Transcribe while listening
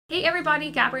Hey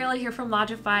everybody, Gabriella here from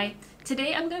Lodgify.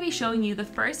 Today I'm going to be showing you the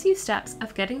first few steps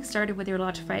of getting started with your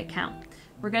Lodgify account.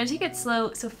 We're going to take it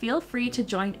slow, so feel free to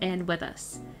join in with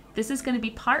us. This is going to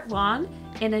be part 1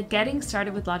 in a Getting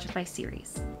Started with Lodgify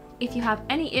series. If you have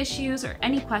any issues or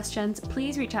any questions,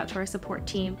 please reach out to our support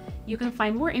team. You can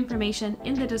find more information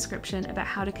in the description about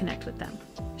how to connect with them.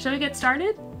 Shall we get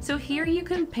started? So here you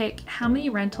can pick how many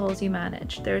rentals you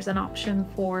manage. There's an option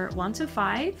for 1 to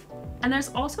 5, and there's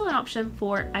also an option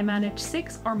for I manage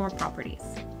 6 or more properties.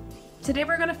 Today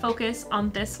we're going to focus on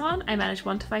this one, I manage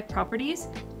 1 to 5 properties.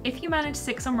 If you manage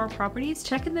 6 or more properties,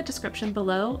 check in the description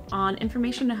below on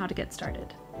information on how to get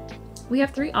started. We have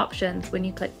 3 options when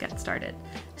you click Get Started.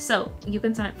 So you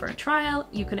can sign up for a trial,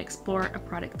 you can explore a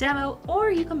product demo, or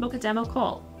you can book a demo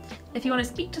call. If you want to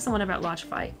speak to someone about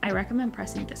Lodgify, I recommend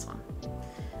pressing this one.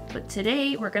 But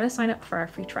today we're going to sign up for our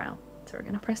free trial. So we're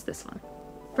going to press this one.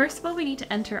 First of all, we need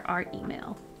to enter our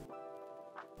email.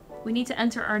 We need to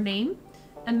enter our name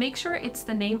and make sure it's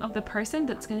the name of the person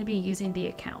that's going to be using the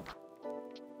account.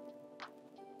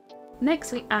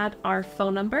 Next, we add our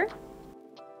phone number.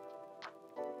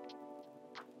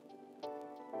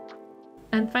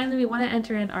 And finally, we want to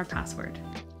enter in our password.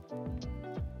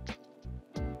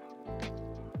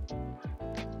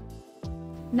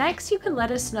 Next, you can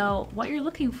let us know what you're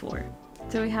looking for.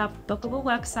 So we have bookable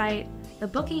website, the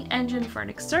booking engine for an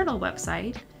external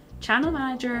website, channel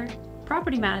manager,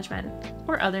 property management,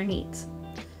 or other needs.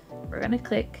 We're going to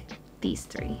click these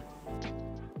 3.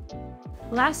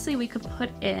 Lastly, we could put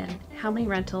in how many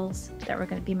rentals that we're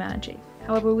going to be managing.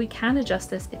 However, we can adjust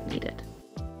this if needed.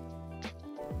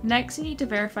 Next, you need to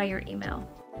verify your email.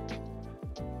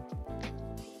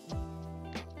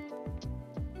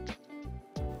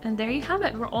 And there you have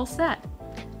it, we're all set.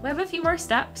 We have a few more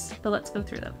steps, but let's go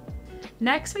through them.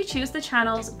 Next, we choose the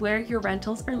channels where your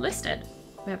rentals are listed.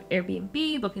 We have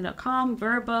Airbnb, Booking.com,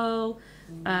 Vrbo,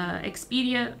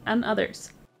 Expedia, and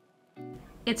others.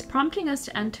 It's prompting us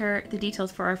to enter the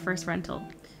details for our first rental.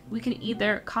 We can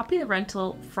either copy the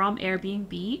rental from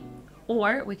Airbnb,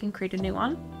 or we can create a new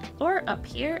one, or up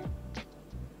here,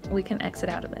 we can exit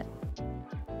out of it.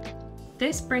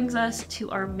 This brings us to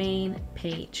our main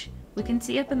page. We can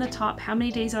see up in the top how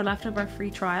many days are left of our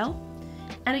free trial,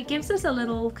 and it gives us a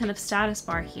little kind of status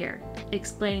bar here,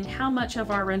 explaining how much of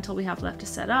our rental we have left to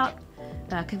set up,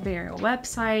 configuring a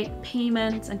website,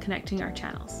 payments, and connecting our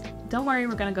channels. Don't worry,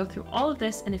 we're going to go through all of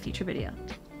this in a future video.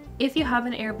 If you have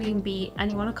an Airbnb and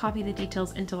you want to copy the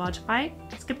details into Lodgify,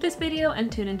 skip this video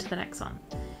and tune into the next one.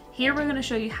 Here we're going to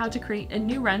show you how to create a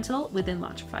new rental within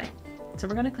Lodgify. So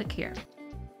we're going to click here.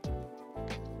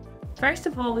 First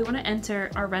of all, we want to enter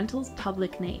our rental's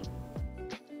public name.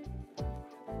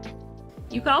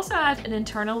 You can also add an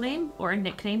internal name or a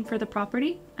nickname for the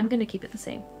property. I'm going to keep it the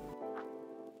same.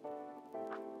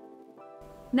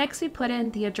 Next, we put in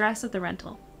the address of the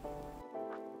rental.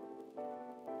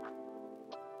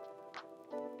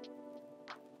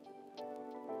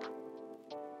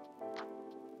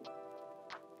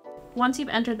 Once you've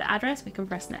entered the address, we can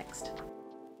press next.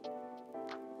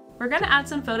 We're going to add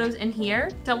some photos in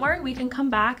here. Don't worry, we can come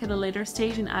back at a later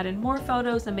stage and add in more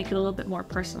photos and make it a little bit more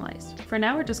personalized. For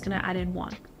now, we're just going to add in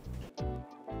 1.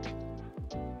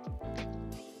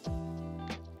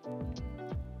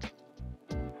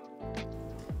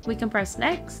 We can press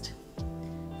next.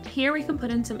 Here we can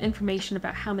put in some information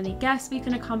about how many guests we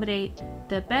can accommodate,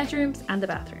 the bedrooms and the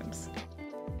bathrooms.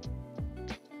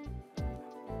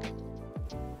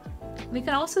 We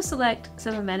can also select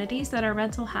some amenities that our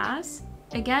rental has.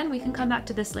 Again, we can come back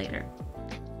to this later.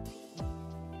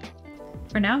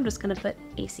 For now, I'm just going to put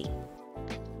AC.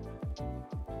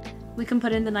 We can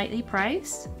put in the nightly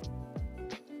price.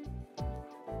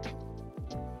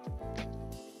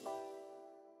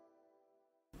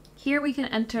 Here we can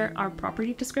enter our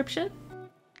property description.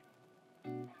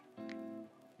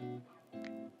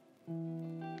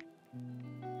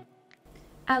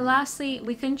 And lastly,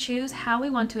 we can choose how we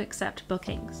want to accept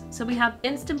bookings. So we have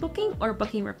instant booking or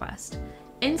booking request.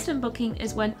 Instant booking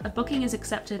is when a booking is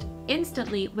accepted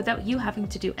instantly without you having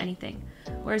to do anything.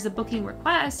 Whereas a booking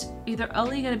request, they're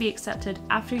only going to be accepted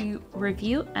after you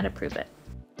review and approve it.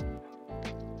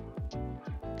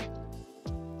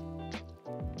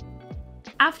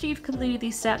 After you've completed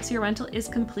these steps, your rental is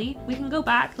complete. We can go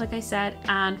back, like I said,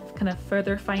 and kind of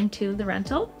further fine-tune the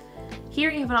rental.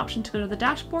 Here you have an option to go to the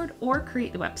dashboard or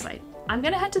create the website. I'm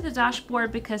going to head to the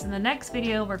dashboard because in the next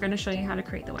video, we're going to show you how to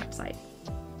create the website.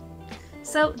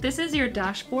 So this is your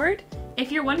dashboard.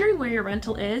 If you're wondering where your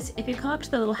rental is, if you come up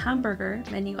to the little hamburger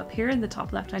menu up here in the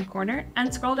top left-hand corner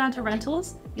and scroll down to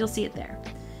rentals, you'll see it there.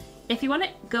 If you want to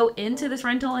go into this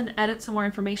rental and edit some more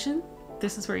information,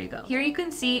 this is where you go. Here you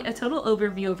can see a total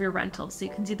overview of your rentals. So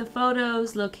you can see the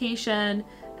photos, location,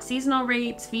 seasonal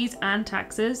rates, fees and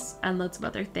taxes, and loads of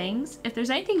other things. If there's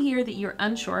anything here that you're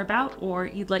unsure about or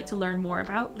you'd like to learn more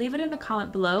about, leave it in a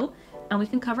comment below and we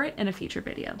can cover it in a future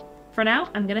video. For now,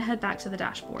 I'm gonna head back to the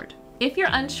dashboard. If you're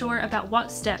unsure about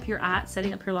what step you're at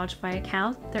setting up your Lodgify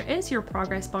account, there is your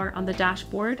progress bar on the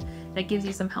dashboard that gives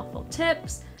you some helpful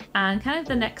tips and kind of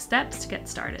the next steps to get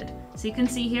started. So you can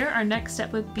see here, our next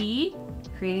step would be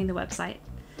creating the website.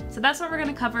 So that's what we're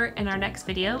going to cover in our next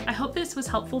video. I hope this was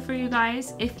helpful for you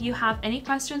guys. If you have any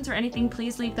questions or anything,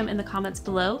 please leave them in the comments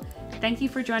below. Thank you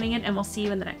for joining in and we'll see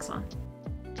you in the next one.